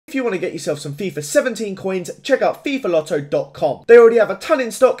If you want to get yourself some FIFA 17 coins, check out FIFALotto.com. They already have a ton in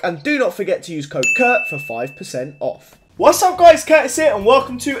stock, and do not forget to use code KURT for 5% off. What's up guys, Curtis here and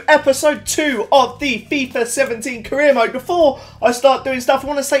welcome to episode 2 of the FIFA 17 career mode. Before I start doing stuff, I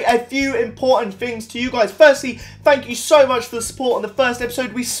want to say a few important things to you guys. Firstly, thank you so much for the support on the first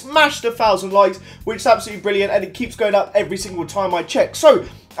episode. We smashed 1,000 likes, which is absolutely brilliant, and it keeps going up every single time I check. So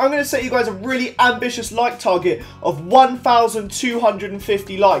I'm going to set you guys a really ambitious like target of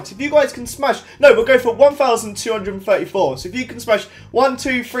 1,250 likes. If you guys can smash, no, we'll go for 1,234. So if you can smash 1,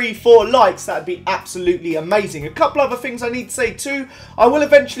 2, 3, 4 likes, that'd be absolutely amazing. A couple other things I need to say too. I will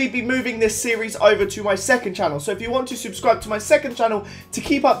eventually be moving this series over to my second channel. So if you want to subscribe to my second channel to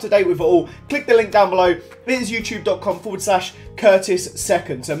keep up to date with it all, click the link down below. It is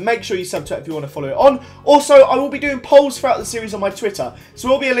youtube.com/CurtisSecond. So make sure you sub to it if you want to follow it on. Also, I will be doing polls throughout the series on my Twitter. So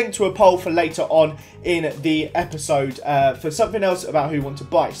we'll be a link to a poll for later on in the episode for something else about who you want to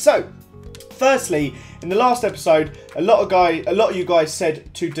buy. So firstly, in the last episode, a lot of you guys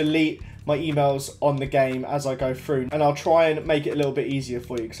said to delete my emails on the game as I go through, and I'll try and make it a little bit easier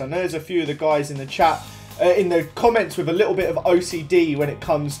for you, because I know there's a few of the guys in the chat in the comments with a little bit of OCD when it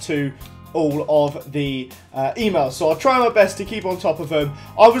comes to all of the emails, so I'll try my best to keep on top of them.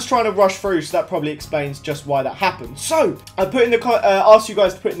 I was trying to rush through, so that probably explains just why that happened. So I put in the asked you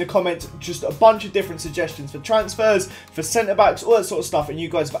guys to put in the comments just a bunch of different suggestions for transfers, for centre backs, all that sort of stuff, and you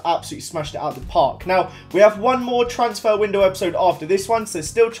guys have absolutely smashed it out of the park. Now we have one more transfer window episode after this one, so there's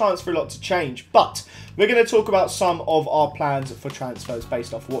still a chance for a lot to change, but we're going to talk about some of our plans for transfers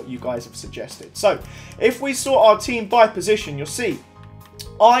based off what you guys have suggested. So if we sort our team by position, you'll see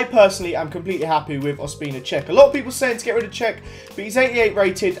I personally am completely happy with Ospina Cech. A lot of people saying to get rid of Cech, but he's 88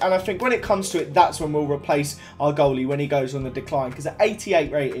 rated, and I think when it comes to it, that's when we'll replace our goalie when he goes on the decline, because at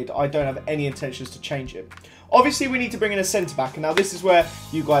 88 rated, I don't have any intentions to change it. Obviously, we need to bring in a centre-back, and now this is where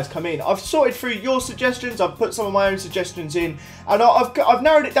you guys come in. I've sorted through your suggestions, I've put some of my own suggestions in, and I've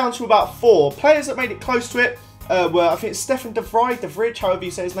narrowed it down to about 4. Players that made it close to it were, I think it's Stefan de Vrij, however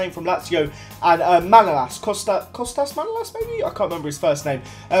you say his name, from Lazio, and Manolas, Kostas Manolas maybe? I can't remember his first name.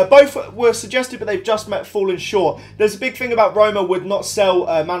 Both were suggested, but they've just fallen short. There's a big thing about Roma would not sell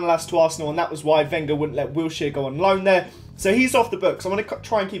Manolas to Arsenal, and that was why Wenger wouldn't let Wilshere go on loan there. So he's off the books. I'm going to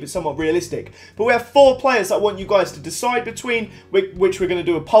try and keep it somewhat realistic. But we have 4 players that I want you guys to decide between, which we're going to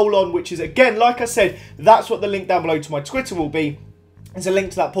do a poll on, which is, again, like I said, that's what the link down below to my Twitter will be. There's a link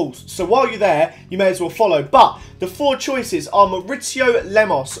to that poll. So while you're there, you may as well follow. But the 4 choices are Mauricio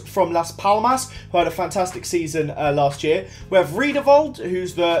Lemos from Las Palmas, who had a fantastic season last year. We have Riedewald,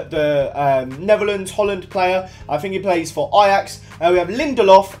 who's the Netherlands, Holland player. I think he plays for Ajax. We have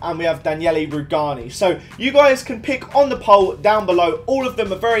Lindelof, and we have Daniele Rugani. So you guys can pick on the poll down below. All of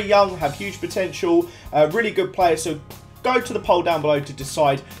them are very young, have huge potential, really good players. So go to the poll down below to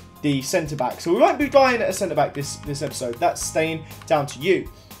decide the centre-back. So we won't be buying a centre-back this episode. That's staying down to you.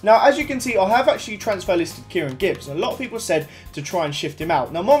 Now, as you can see, I have actually transfer listed Kieran Gibbs, and a lot of people said to try and shift him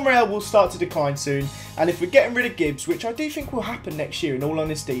out. Now, Monreal will start to decline soon, and if we're getting rid of Gibbs, which I do think will happen next year in all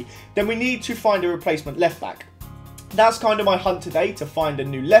honesty, then we need to find a replacement left-back. That's kind of my hunt today, to find a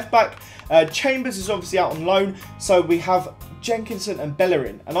new left-back. Chambers is obviously out on loan, so we have Jenkinson and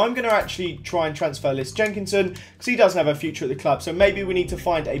Bellerin, and I'm going to actually try and transfer list Jenkinson because he doesn't have a future at the club, so maybe we need to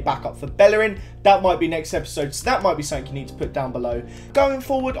find a backup for Bellerin. That might be next episode, so that might be something you need to put down below. Going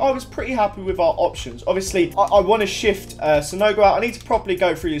forward, I was pretty happy with our options. Obviously, I want to shift Sonogo out. I need to properly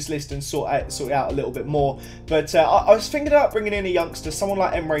go through this list and sort it out a little bit more, but I was thinking about bringing in a youngster, someone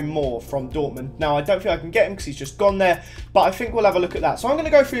like Emre Moore from Dortmund. Now, I don't think I can get him because he's just gone there, but I think we'll have a look at that. So I'm going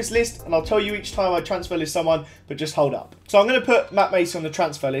to go through this list, and I'll tell you each time I transfer list someone, but just hold up. So I'm going to put Matt Mason on the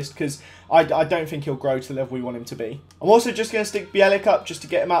transfer list because I don't think he'll grow to the level we want him to be. I'm also just going to stick Bielik up just to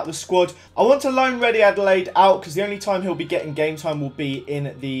get him out of the squad. I want to loan Ready Adelaide out because the only time he'll be getting game time will be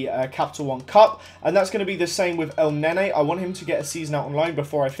in the Capital One Cup, and that's going to be the same with El Nene. I want him to get a season out on loan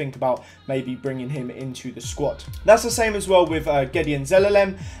before I think about maybe bringing him into the squad. That's the same as well with Gideon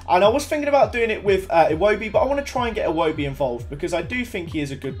Zelalem, and I was thinking about doing it with Iwobi, but I want to try and get Iwobi involved because I do think he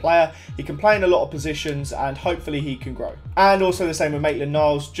is a good player. He can play in a lot of positions, and hopefully he can grow. And also the same with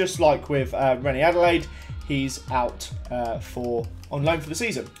Maitland-Niles, just like with Rennie Adelaide, he's out on loan for the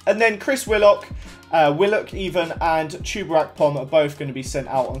season. And then Chris Willock, even, and Tubarak Pom are both going to be sent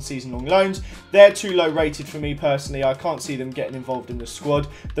out on season-long loans. They're too low rated for me personally. I can't see them getting involved in the squad.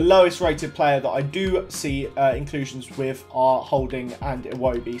 The lowest rated player that I do see inclusions with are Holding and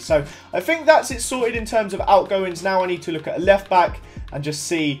Iwobi. So I think that's it sorted in terms of outgoings. Now I need to look at a left back and just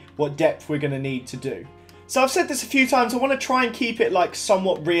see what depth we're going to need to do. So I've said this a few times, I want to try and keep it like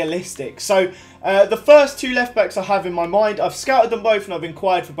somewhat realistic. So the first two left backs I have in my mind, I've scouted them both and I've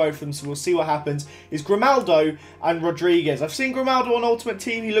inquired for both of them, so we'll see what happens, is Grimaldo and Rodriguez. I've seen Grimaldo on Ultimate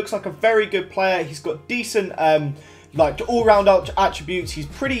Team. He looks like a very good player. He's got decent like all-round attributes. He's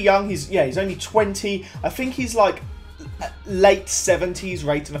pretty young. He's only 20. I think he's like late 70s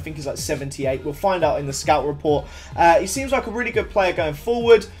rated. I think he's like 78. We'll find out in the scout report. He seems like a really good player going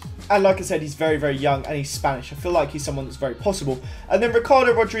forward. And like I said, he's very, very young and he's Spanish. I feel like he's someone that's very possible. And then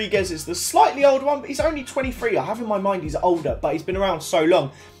Ricardo Rodriguez is the slightly older one, but he's only 23. I have in my mind he's older, but he's been around so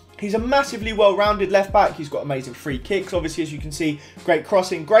long. He's a massively well-rounded left back. He's got amazing free kicks, obviously, as you can see. Great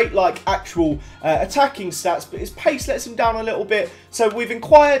crossing, great like actual attacking stats, but his pace lets him down a little bit. So we've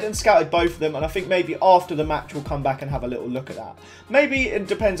inquired and scouted both of them, and I think maybe after the match we'll come back and have a little look at that. Maybe it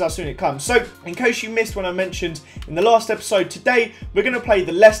depends how soon it comes. So in case you missed when I mentioned in the last episode, today we're going to play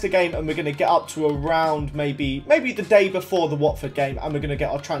the Leicester game and we're going to get up to around maybe the day before the Watford game, and we're going to get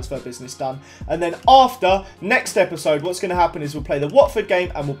our transfer business done. And then after, next episode, what's going to happen is we'll play the Watford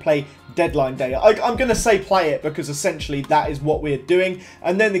game and we'll play deadline day. I'm going to say play it because essentially that is what we're doing,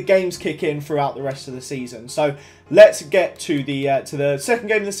 and then the games kick in throughout the rest of the season. So let's get to the second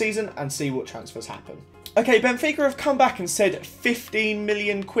game of the season and see what transfers happen. Okay, Benfica have come back and said 15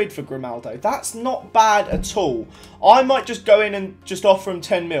 million quid for Grimaldo. That's not bad at all. I might just go in and just offer him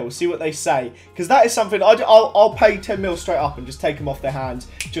 10 mil, see what they say. Because that is something, I'll pay 10 mil straight up and just take him off their hands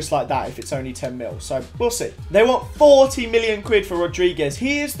just like that if it's only 10 mil. So, we'll see. They want 40 million quid for Rodriguez.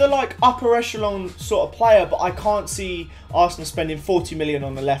 He is the, like, upper echelon sort of player, but I can't see Arsenal spending 40 million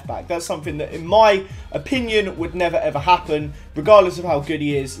on the left back. That's something that, in my opinion, would never ever happen. Regardless of how good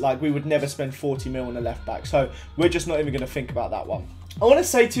he is, like, we would never spend 40 mil on the left back. So, we're just not even going to think about that one. I want to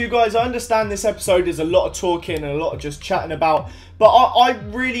say to you guys, I understand this episode is a lot of talking and a lot of just chatting about, but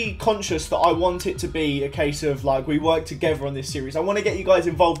I'm really conscious that I want it to be a case of, like, we work together on this series. I want to get you guys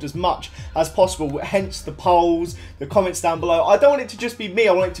involved as much as possible, hence the polls, the comments down below. I don't want it to just be me,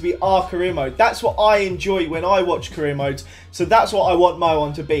 I want it to be our career mode. That's what I enjoy when I watch career modes, so that's what I want my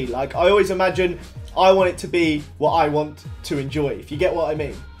one to be. Like, I always imagine I want it to be what I want to enjoy, if you get what I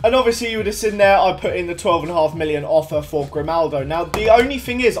mean. And obviously you would have seen there, I put in the 12.5 million offer for Grimaldo. Now, the only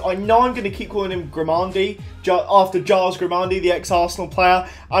thing is, I know I'm going to keep calling him Grimandi, after Giles Grimandi, the ex-Arsenal player.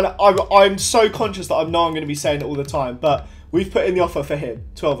 And I'm so conscious that I know I'm going to be saying it all the time. But we've put in the offer for him,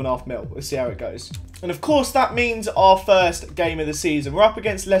 12.5 mil. We'll see how it goes. And of course, that means our first game of the season. We're up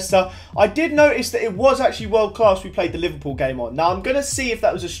against Leicester. I did notice that it was actually world class we played the Liverpool game on. Now, I'm going to see if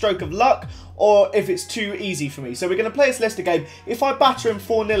that was a stroke of luck or if it's too easy for me. So we're going to play this Leicester game. If I batter him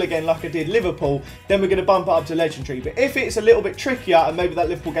 4-0 again like I did Liverpool, then we're going to bump it up to legendary. But if it's a little bit trickier and maybe that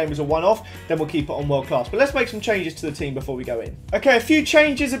Liverpool game is a one-off, then we'll keep it on world class. But let's make some changes to the team before we go in. Okay, a few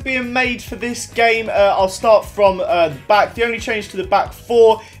changes are being made for this game. I'll start from the back. The only change to the back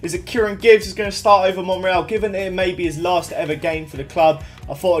four is that Kieran Gibbs is going to start over Monreal. Given that it may be his last ever game for the club,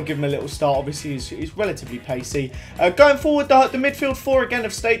 I thought I'd give him a little start. Obviously, he's relatively pacey. Going forward, the midfield four again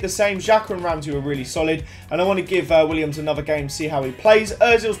have stayed the same. Xhaka and Ramsey were really solid, and I want to give Williams another game to see how he plays.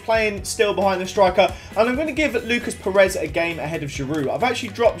 Ozil's playing still behind the striker, and I'm going to give Lucas Perez a game ahead of Giroud. I've actually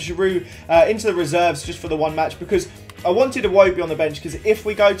dropped Giroud into the reserves just for the one match because I wanted Iwobi on the bench, because if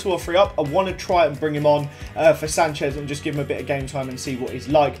we go 2 or 3 up, I want to try and bring him on for Sanchez and just give him a bit of game time and see what he's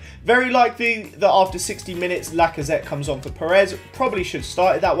like. Very likely that after 60 minutes, Lacazette comes on for Perez. Probably should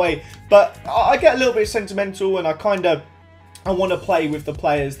start it that way, but I get a little bit sentimental and I want to play with the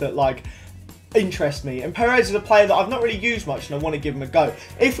players that, like, interest me. And Perez is a player that I've not really used much and I want to give him a go.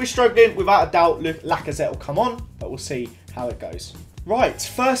 If we're struggling, without a doubt, Lacazette will come on, but we'll see how it goes. Right,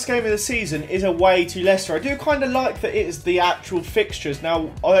 first game of the season is away to Leicester. I do kind of like that it is the actual fixtures.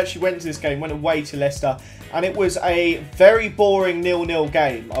 Now, I actually went to this game, went away to Leicester, and it was a very boring 0-0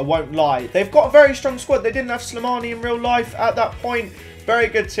 game, I won't lie. They've got a very strong squad. They didn't have Slimani in real life at that point. Very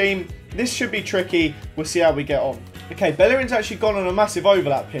good team. This should be tricky. We'll see how we get on. Okay, Bellerin's actually gone on a massive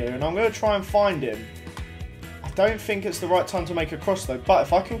overlap here, and I'm going to try and find him. I don't think it's the right time to make a cross, though, but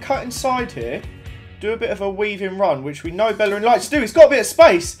if I can cut inside here, do a bit of a weaving run, which we know Bellerin likes to do. He's got a bit of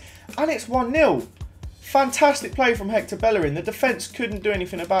space, and it's 1-0. Fantastic play from Hector Bellerin. The defence couldn't do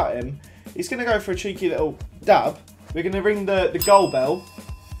anything about him. He's going to go for a cheeky little dab. We're going to ring the goal bell.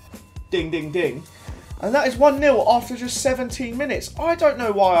 Ding, ding, ding. And that is 1-0 after just 17 minutes. I don't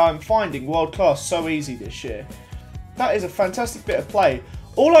know why I'm finding world class so easy this year. That is a fantastic bit of play.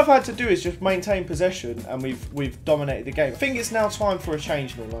 All I've had to do is just maintain possession, and we've dominated the game. I think it's now time for a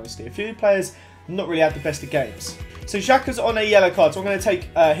change, in all honesty. A few players not really had the best of games. So Xhaka's on a yellow card, so I'm going to take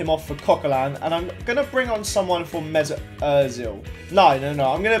him off for Coquelin, and I'm going to bring on someone for Mesut Ozil. No,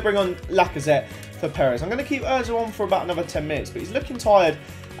 I'm going to bring on Lacazette for Perez. I'm going to keep Ozil on for about another 10 minutes, but he's looking tired.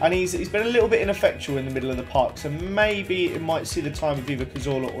 And he's been a little bit ineffectual in the middle of the park, so maybe it might see the time of either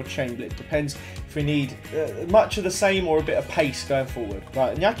Cazorla or Chamberlain. It depends if we need much of the same or a bit of pace going forward.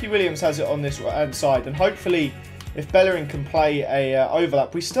 Right, and Iñaki Williams has it on this right-hand side, and hopefully if Bellerin can play a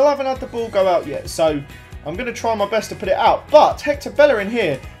overlap. We still haven't had the ball go out yet, so I'm going to try my best to put it out. But Hector Bellerin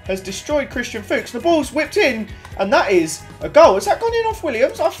here has destroyed Christian Fuchs. The ball's whipped in, and that is a goal. Has that gone in off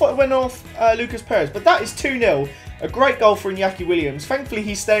Williams? I thought it went off Lucas Perez, but that is 2-0. A great goal for Iñaki Williams. Thankfully,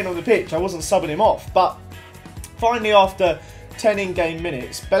 he's staying on the pitch. I wasn't subbing him off. But finally, after 10 in-game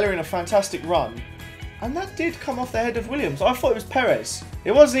minutes, Bellerin a fantastic run. And that did come off the head of Williams. I thought it was Perez.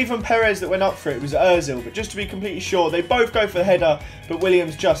 It wasn't even Perez that went up for it. It was Ozil. But just to be completely sure, they both go for the header. But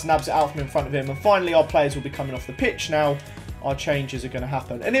Williams just nabs it out from in front of him. And finally, our players will be coming off the pitch now. Our changes are going to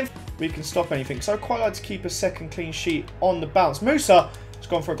happen. And if we can stop anything. So I'd quite like to keep a second clean sheet on the bounce. Musa has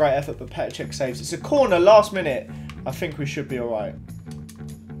gone for a great effort, but Petr Cech saves. It's a corner last minute. I think we should be alright.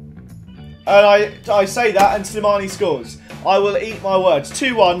 And I say that and Slimani scores. I will eat my words.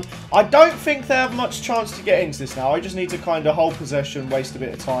 2-1. I don't think they have much chance to get into this now. I just need to kind of hold possession, waste a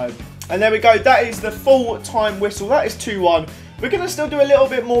bit of time. And there we go. That is the full time whistle. That is 2-1. We're going to still do a little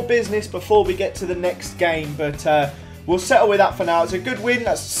bit more business before we get to the next game. But we'll settle with that for now. It's a good win.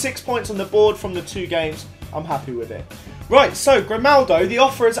 That's 6 points on the board from the 2 games. I'm happy with it. Right, so Grimaldo, the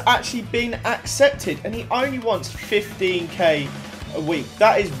offer has actually been accepted, and he only wants 15k a week.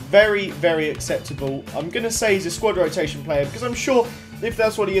 That is very, very acceptable. I'm going to say he's a squad rotation player, because I'm sure if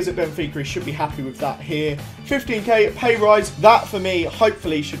that's what he is at Benfica, he should be happy with that here. 15k pay rise, that for me,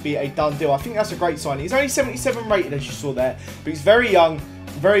 hopefully should be a done deal. I think that's a great signing. He's only 77 rated, as you saw there, but he's very young,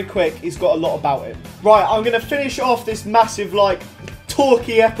 very quick. He's got a lot about him. Right, I'm going to finish off this massive,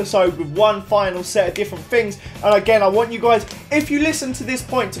 talky episode with one final set of different things. And again, I want you guys, if you listen to this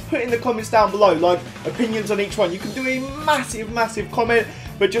point, to put in the comments down below, opinions on each one. You can do a massive comment,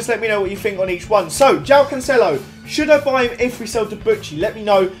 but just let me know what you think on each one. So, João Cancelo, should I buy him if we sell to Butchie? Let me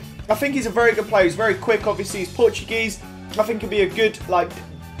know. I think he's a very good player. He's very quick, obviously. He's Portuguese. I think he'll be a good,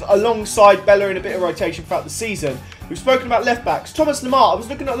 alongside Bellerin, a bit of rotation throughout the season. We've spoken about left backs. Thomas Lemar, I was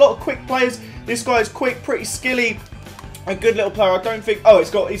looking at a lot of quick players. This guy is quick, pretty skilly. A good little player. I don't think... Oh,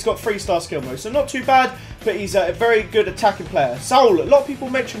 he's got 3-star skill mode. So not too bad, but he's a very good attacking player. Saul, a lot of people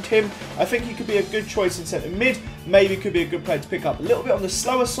mentioned him. I think he could be a good choice in centre mid. Maybe could be a good player to pick up. A little bit on the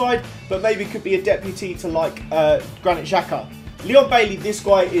slower side, but maybe could be a deputy to Granit Xhaka. Leon Bailey, this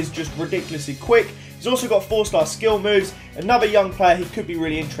guy is just ridiculously quick. He's also got 4-star skill moves. Another young player, he could be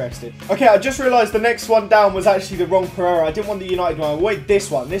really interested. Okay, I just realised the next one down was actually the wrong Pereira. I didn't want the United one. I wanted this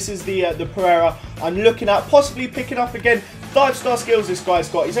one. This is the Pereira I'm looking at. Possibly picking up again. 5-star skills this guy's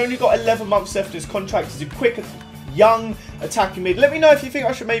got. He's only got 11 months left in his contract. He's a quick, young attacking mid. Let me know if you think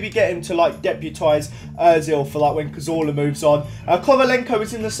I should maybe get him to deputise Ozil for when Cazorla moves on. Kovalenko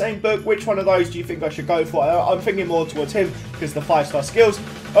is in the same book. Which one of those do you think I should go for? I'm thinking more towards him because of the 5-star skills.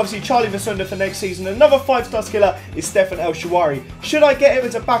 Obviously, Charlie Vasunda for next season. Another 5-star skiller is Stefan El Shawari. Should I get him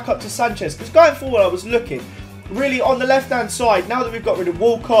as a backup to Sanchez? Because going forward, I was looking really on the left-hand side. Now that we've got rid of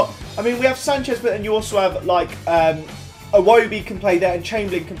Walcott, I mean, we have Sanchez, but then you also have Iwobi can play there and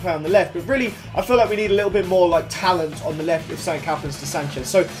Chamberlain can play on the left. But really, I feel like we need a little bit more talent on the left if something happens to Sanchez.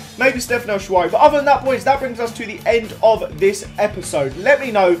 So maybe Stefan El Shawari. But other than that, boys, that brings us to the end of this episode. Let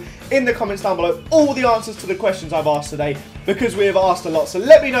me know in the comments down below all the answers to the questions I've asked today, because we have asked a lot. So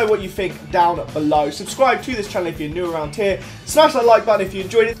let me know what you think down below. Subscribe to this channel if you're new around here. Smash that like button if you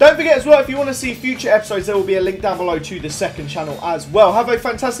enjoyed it. Don't forget as well, if you want to see future episodes, there will be a link down below to the second channel as well. Have a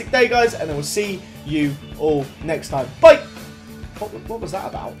fantastic day, guys, and I will see you all next time. Bye! What was that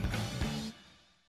about?